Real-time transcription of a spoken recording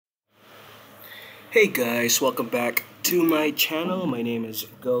Hey guys, welcome back to my channel. My name is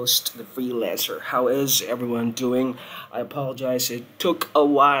Ghost the Freelancer. How is everyone doing? I apologize, it took a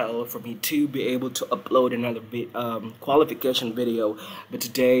while for me to be able to upload another qualification video, but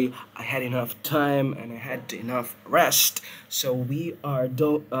today I had enough time and I had enough rest, so we are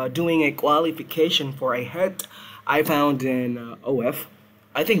doing a qualification for a head I found in OF.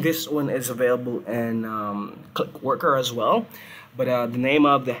 I think this one is available in CLICKWORKER as well, but the name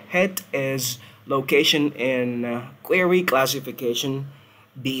of the head is location in query classification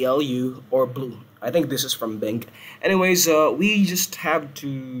BLU or blue. I think this is from Bing. Anyways, we just have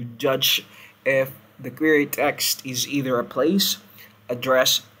to judge if the query text is either a place,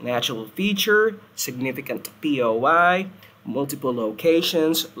 address, natural feature, significant POI, multiple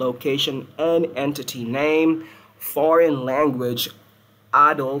locations, location and entity name, foreign language,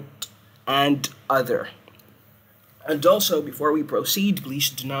 adult, and other. And also, before we proceed, please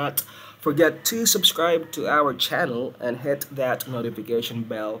do not forget to subscribe to our channel and hit that notification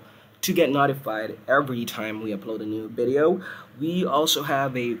bell to get notified every time we upload a new video. We also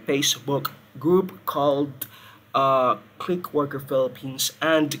have a Facebook group called ClickWorker Philippines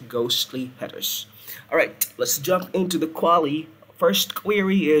and Ghostly Headers. Alright, let's jump into the quali. First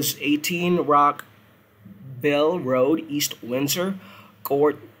query is 18 Rock Bell Road, East Windsor,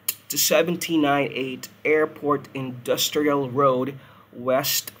 Court to 798 Airport Industrial Road,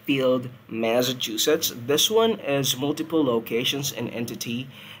 Westfield, Massachusetts. This one is multiple locations and entity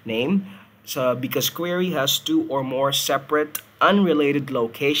name, so because query has two or more separate unrelated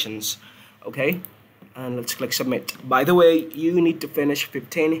locations. Okay, and let's click submit. By the way, you need to finish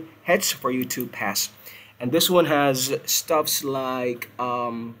 15 hits for you to pass, and this one has stuffs like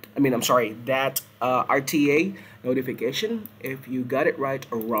that RTA notification if you got it right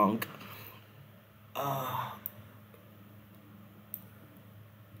or wrong.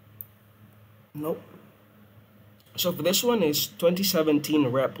 Nope. So for this one is 2017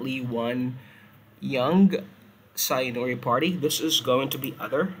 Rep Lee 1 Young Sayonara Party. This is going to be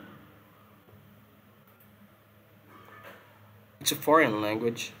other. It's a foreign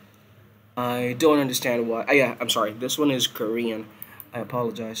language. I don't understand why. Yeah, I'm sorry. This one is Korean. I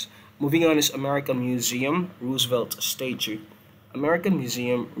apologize. Moving on is American Museum Roosevelt Statue. American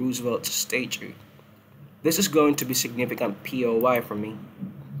Museum Roosevelt Statue. This is going to be significant POI for me.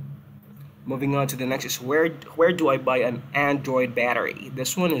 Moving on to the next is where do I buy an Android battery?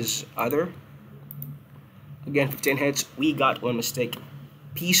 This one is other. Again, 15 hits. We got one mistake.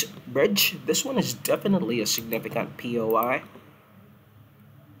 Peace Bridge. This one is definitely a significant POI.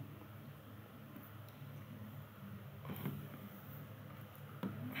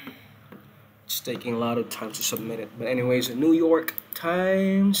 It's taking a lot of time to submit it. But anyways, New York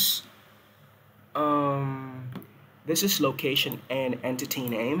Times. This is location and entity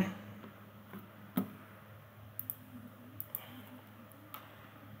name.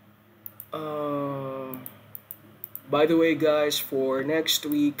 By the way, guys, for next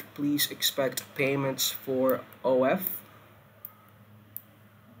week, please expect payments for OF.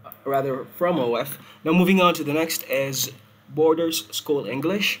 Rather, from OF. Now, moving on to the next is Borders School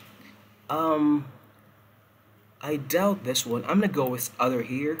English. I doubt this one. I'm gonna go with other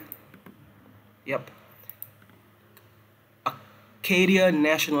here. Yep. Acadia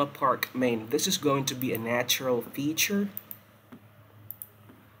National Park, Maine. This is going to be a natural feature.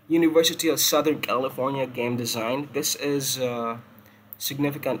 University of Southern California Game Design. This is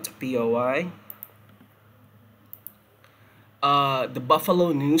significant POI. The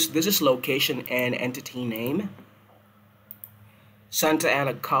Buffalo News. This is location and entity name. Santa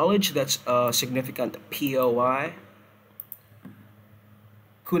Ana College. That's a significant POI.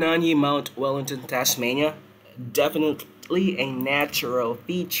 Kunani Mount Wellington, Tasmania. Definitely a natural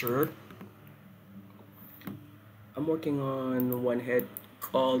feature. I'm working on one head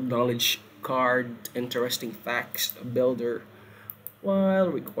called Knowledge Card Interesting Facts Builder while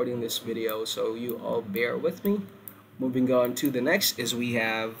recording this video, so you all bear with me. Moving on to the next is we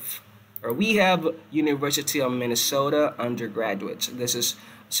have University of Minnesota undergraduates. This is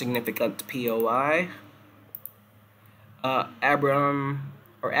significant POI. Abram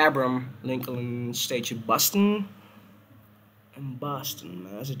Lincoln Statue, Boston,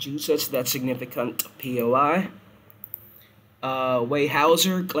 Massachusetts. That's significant POI.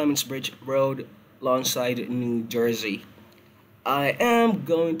 Weyhauser, Clements Bridge Road, Lawnside, New Jersey. I am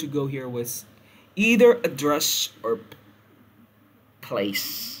going to go here with either address or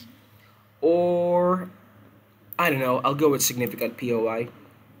place, or I don't know. I'll go with significant POI.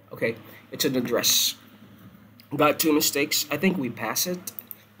 Okay, it's an address. Got two mistakes. I think we pass it.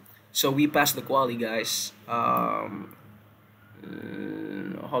 So we passed the quali, guys. Hold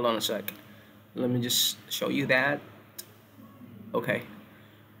on a sec. Let me just show you that. Okay.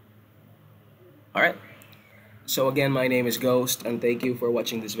 Alright. So again, my name is Ghost, and thank you for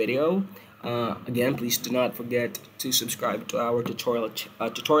watching this video. Again, please do not forget to subscribe to our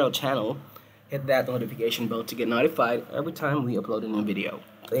tutorial channel. Hit that notification bell to get notified every time we upload a new video.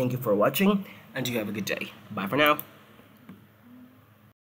 Thank you for watching, and you have a good day. Bye for now.